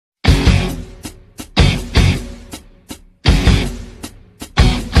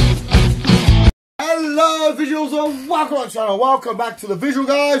Hello visuals and welcome to the channel. Welcome back to the Visual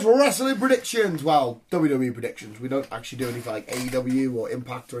Guys Wrestling Predictions. Well, WWE predictions. We don't actually do anything like AEW or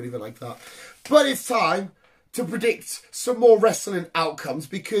Impact or anything like that. But it's time to predict some more wrestling outcomes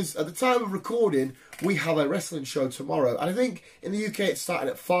because at the time of recording, we have a wrestling show tomorrow. And I think in the UK it's starting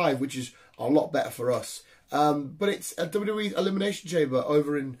at 5, which is a lot better for us. But it's a WWE Elimination Chamber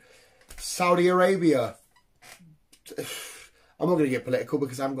over in Saudi Arabia. I'm not going to get political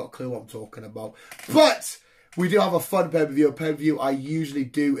because I haven't got a clue what I'm talking about. But we do have a fun pay-per-view. A pay-per-view I usually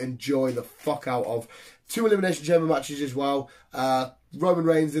do enjoy the fuck out of. 2 Elimination Chamber matches as well. Roman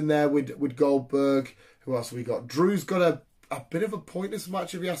Reigns in there with Goldberg. Who else have we got? Drew's got a bit of a pointless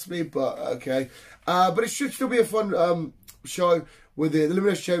match if you ask me. But okay. But it should still be a fun show. With the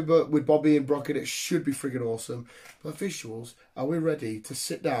Elimination Chamber with Bobby and Brock, and it should be friggin' awesome. But visuals, are we ready to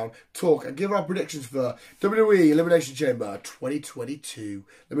sit down, talk, and give our predictions for WWE Elimination Chamber 2022?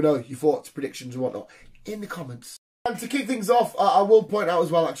 Let me know your thoughts, predictions, and whatnot in the comments. And to kick things off, I will point out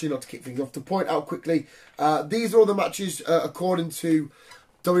as well, actually not to kick things off, to point out quickly, these are all the matches according to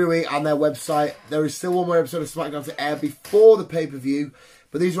WWE and their website. There is still one more episode of SmackDown to air before the pay-per-view.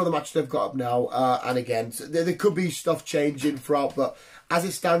 But these are all the matches they've got up now. And again, so there could be stuff changing throughout. But as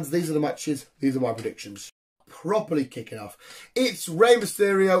it stands, these are the matches. These are my predictions. Properly kicking off. It's Rey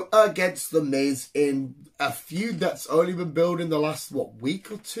Mysterio against The Miz in a feud that's only been building the last, week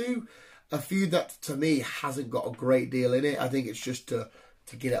or two? A feud that, to me, hasn't got a great deal in it. I think it's just to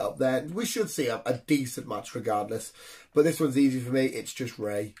get it up there. We should see a decent match regardless. But this one's easy for me. It's just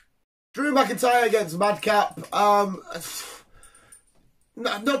Rey. Drew McIntyre against Madcap.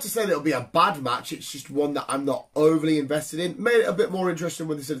 Not to say that it'll be a bad match, it's just one that I'm not overly invested in. Made it a bit more interesting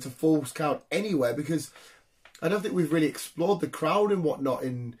when they said it's a falls count anyway, because I don't think we've really explored the crowd and whatnot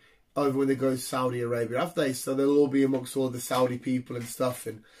over when they go to Saudi Arabia, have they? So they'll all be amongst all the Saudi people and stuff,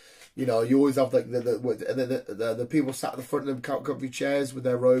 and you know, you always have like the people sat at the front of them comfy chairs with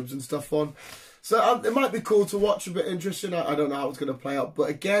their robes and stuff on. So it might be cool to watch, a bit interesting. I don't know how it's going to play out, but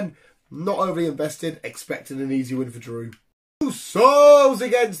again, not overly invested, expecting an easy win for Drew. Usos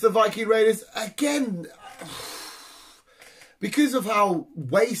against the Viking Raiders. Again, because of how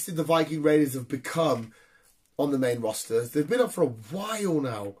wasted the Viking Raiders have become on the main rosters, they've been up for a while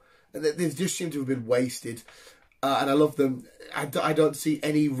now. And they just seem to have been wasted. And I love them. I don't see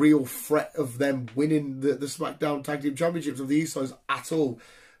any real threat of them winning the SmackDown Tag Team Championships of the Usos at all.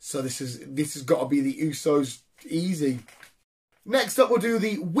 So this has got to be the Usos easy. Next up, we'll do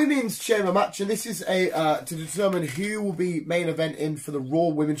the Women's Chamber match, and this is to determine who will be main eventing for the Raw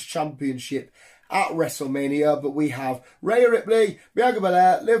Women's Championship at WrestleMania. But we have Rhea Ripley, Bianca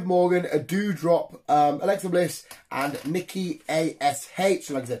Belair, Liv Morgan, a Doudrop, Alexa Bliss, and Nikki ASH.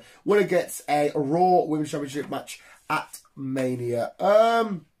 So like I said, winner gets a Raw Women's Championship match at Mania.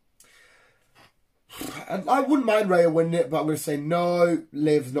 I wouldn't mind Rhea winning it, but I'm going to say no.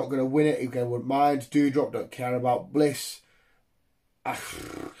 Liv's not going to win it. Again, wouldn't mind. Doudrop, don't care about. Bliss, I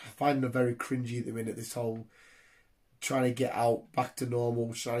find it very cringy at the minute, this whole trying to get out back to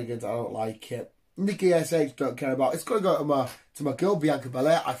normal shenanigans. I don't like it. Nikki SH, don't care about. It's got to go to my girl Bianca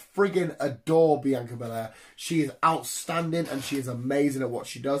Belair. I friggin' adore Bianca Belair. She is outstanding and she is amazing at what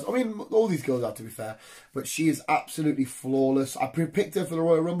she does. I mean, all these girls are, to be fair, but she is absolutely flawless. I picked her for the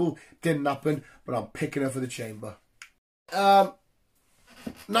Royal Rumble, didn't happen, but I'm picking her for the Chamber. Naomi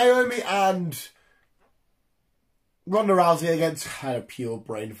and Ronda Rousey against, I had a pure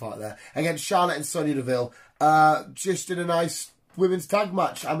brain fart there, against Charlotte and Sonya Deville. Just in a nice women's tag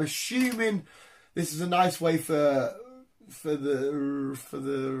match. I'm assuming this is a nice way for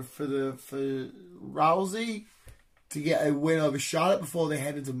Rousey to get a win over Charlotte before they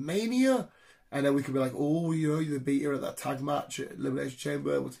head into Mania, and then we could be like, oh, you know, they beat her at that tag match at Elimination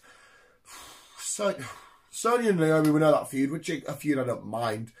Chamber. Sonya and Naomi, we know that feud, which a feud I don't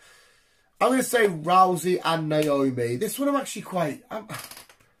mind. I'm going to say Rousey and Naomi. This one I'm actually quite...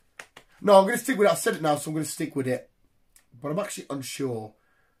 No, I'm going to stick with it. I said it now, so I'm going to stick with it. But I'm actually unsure.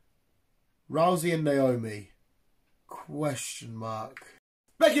 Rousey and Naomi. Question mark.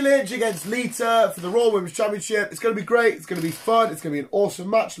 Becky Lynch against Lita for the Raw Women's Championship. It's going to be great. It's going to be fun. It's going to be an awesome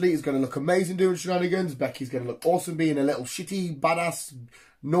match. Lita's going to look amazing doing shenanigans. Becky's going to look awesome being a little shitty, badass,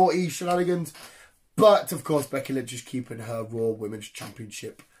 naughty shenanigans. But, of course, Becky Lynch is keeping her Raw Women's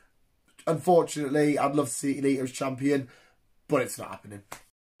Championship. Unfortunately, I'd love to see Lita as champion, but it's not happening.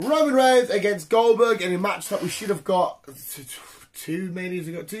 Roman Reigns against Goldberg in a match that we should have got 2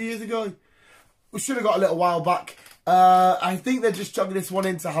 years ago. We should have got a little while back. I think they're just chucking this one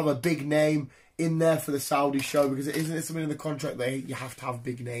in to have a big name in there for the Saudi show, because isn't it something in the contract that you have to have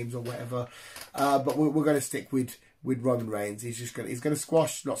big names or whatever. But we're going to stick with Roman Reigns. He's going to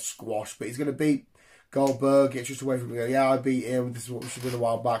squash, not squash, but he's going to beat Goldberg gets just away from me. Yeah, I beat him. This is what we should have done a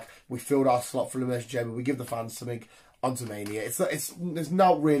while back. We filled our slot for Elimination Chamber. We give the fans something onto Mania. There's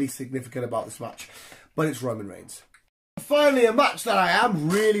not really significant about this match, but it's Roman Reigns. Finally, a match that I am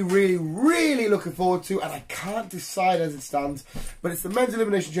really, really, really looking forward to, and I can't decide as it stands, but it's the Men's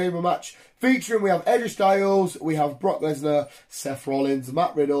Elimination Chamber match featuring, we have AJ Styles, we have Brock Lesnar, Seth Rollins,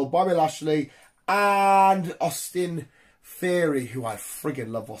 Matt Riddle, Bobby Lashley, and Austin Theory, who I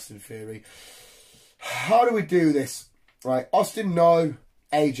friggin' love Austin Theory. How do we do this? Right, Austin, no.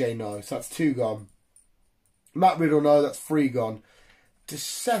 AJ, no. So that's 2 gone. Matt Riddle, no. That's 3 gone. Does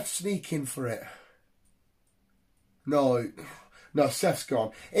Seth sneak in for it? No. No, Seth's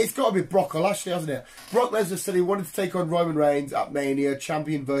gone. It's got to be Brock or Lashley, hasn't it? Brock Lesnar said he wanted to take on Roman Reigns at Mania,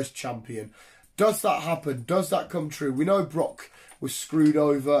 champion versus champion. Does that happen? Does that come true? We know Brock was screwed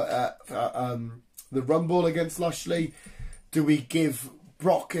over at the Rumble against Lashley. Do we give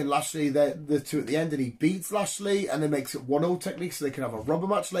Brock and Lashley the 2 at the end and he beats Lashley and then makes it 1-0 technique so they can have a rubber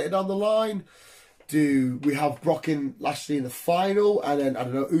match later down the line? Do we have Brock and Lashley in the final and then, I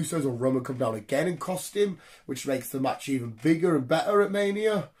don't know, Usos or Roman come down again and cost him, which makes the match even bigger and better at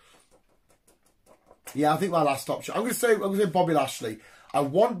Mania? Yeah, I think my last option. I'm gonna say Bobby Lashley. I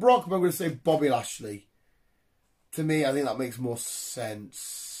want Brock, but I'm gonna say Bobby Lashley. To me, I think that makes more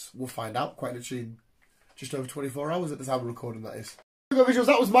sense. We'll find out quite literally in just over 24 hours at the time of recording, that is. Visuals,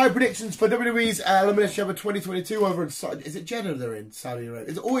 that was my predictions for WWE's Elimination Chamber 2022 over in Saudi. Is it Jeddah they're in? Saudi Arabia?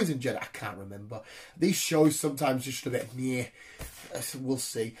 Is it always in Jeddah? I can't remember. These shows sometimes just a bit meh. We'll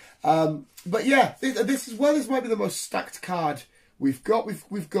see. But yeah, this might be the most stacked card we've got.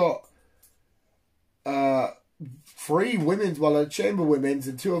 We've got 3 women's, well, a chamber women's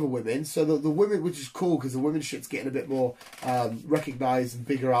and 2 other women's. So the women, which is cool because the women's shit's getting a bit more recognised and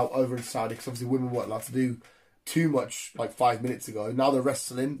bigger out over in Saudi because obviously women weren't allowed to do too much like 5 minutes ago. Now they're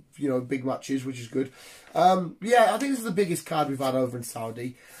wrestling, you know, big matches, which is good. Yeah, I think this is the biggest card we've had over in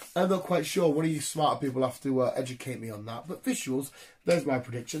Saudi. I'm not quite sure. One of you smarter people have to educate me on that. But visuals, there's my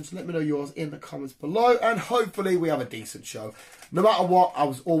predictions. Let me know yours in the comments below. And hopefully we have a decent show. No matter what, I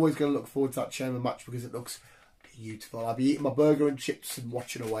was always going to look forward to that chamber match because it looks beautiful. I'll be eating my burger and chips and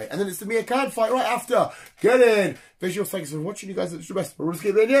watching away. And then it's the Mia Khan fight right after. Get in. Visuals, thanks for watching. You guys are the best. We'll just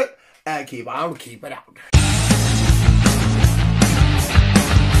keep it in it and keep on keeping out.